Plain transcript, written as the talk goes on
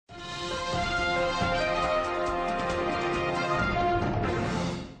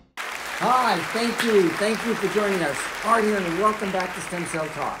Hi, thank you. Thank you for joining us. Art here and welcome back to Stem Cell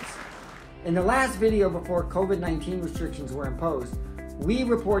Talks. In the last video before COVID-19 restrictions were imposed, we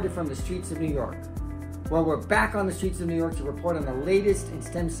reported from the streets of New York. Well, we're back on the streets of New York to report on the latest in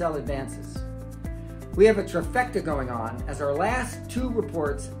stem cell advances. We have a trifecta going on as our last two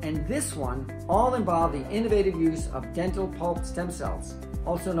reports and this one all involve the innovative use of dental pulp stem cells,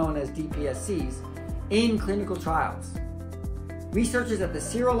 also known as DPSCs, in clinical trials. Researchers at the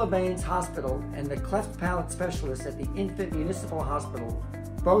Sirio Labanes Hospital and the Cleft Palate Specialists at the Infant Municipal Hospital,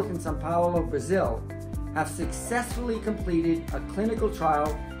 both in São Paulo, Brazil, have successfully completed a clinical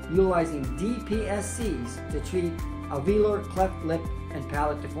trial utilizing DPSCs to treat alveolar cleft lip and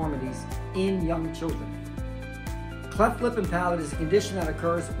palate deformities in young children. Cleft lip and palate is a condition that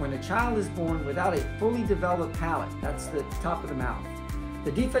occurs when a child is born without a fully developed palate. That's the top of the mouth.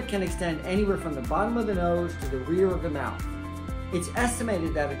 The defect can extend anywhere from the bottom of the nose to the rear of the mouth. It's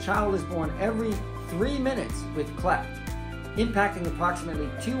estimated that a child is born every 3 minutes with cleft, impacting approximately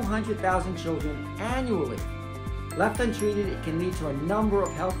 200,000 children annually. Left untreated, it can lead to a number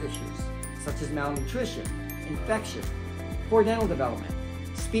of health issues, such as malnutrition, infection, poor dental development,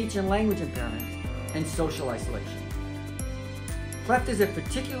 speech and language impairment, and social isolation. Cleft is a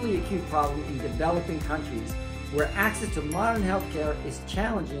particularly acute problem in developing countries where access to modern healthcare is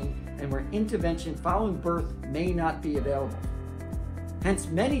challenging and where intervention following birth may not be available. Hence,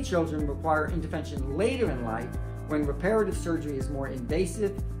 many children require intervention later in life when reparative surgery is more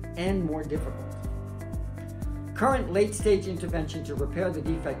invasive and more difficult. Current late-stage intervention to repair the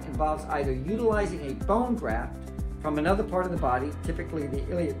defect involves either utilizing a bone graft from another part of the body, typically the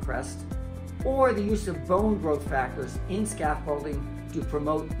iliac crest, or the use of bone growth factors in scaffolding to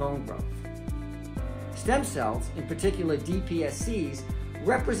promote bone growth. Stem cells, in particular DPSCs,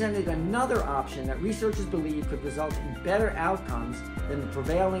 represented another option that researchers believe could result in better outcomes than the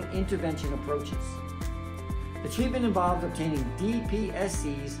prevailing intervention approaches. The treatment involved obtaining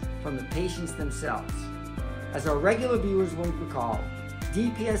DPSCs from the patients themselves. As our regular viewers will recall,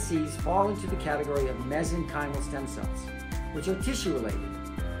 DPSCs fall into the category of mesenchymal stem cells, which are tissue-related.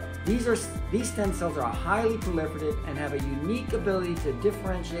 These stem cells are highly proliferative and have a unique ability to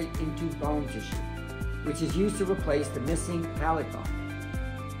differentiate into bone tissue, which is used to replace the missing palate bone.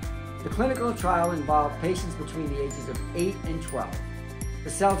 The clinical trial involved patients between the ages of 8 and 12.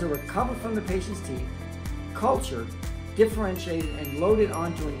 The cells are recovered from the patient's teeth, cultured, differentiated, and loaded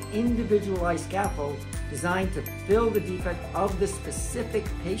onto an individualized scaffold designed to fill the defect of the specific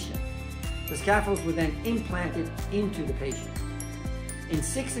patient. The scaffolds were then implanted into the patient. In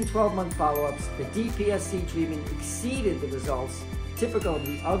 6 and 12-month follow-ups, the DPSC treatment exceeded the results typical of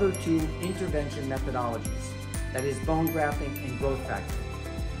the other two intervention methodologies, that is bone grafting and growth factor.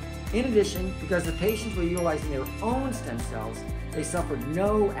 In addition, because the patients were utilizing their own stem cells, they suffered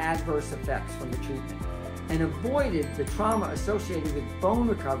no adverse effects from the treatment and avoided the trauma associated with bone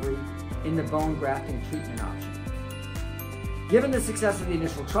recovery in the bone grafting treatment option. Given the success of the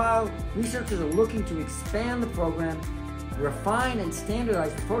initial trial, researchers are looking to expand the program, refine and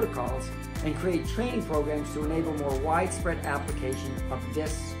standardize the protocols, and create training programs to enable more widespread application of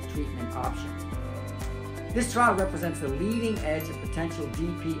this treatment option. This trial represents the leading edge of potential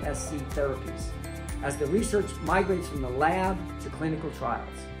DPSC therapies as the research migrates from the lab to clinical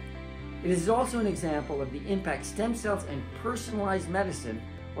trials. It is also an example of the impact stem cells and personalized medicine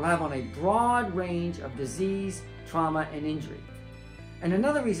will have on a broad range of disease, trauma, and injury. And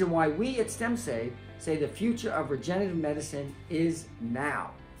another reason why we at StemSave say the future of regenerative medicine is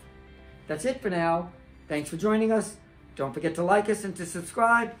now. That's it for now. Thanks for joining us. Don't forget to like us and to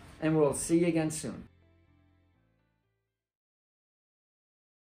subscribe, and we'll see you again soon.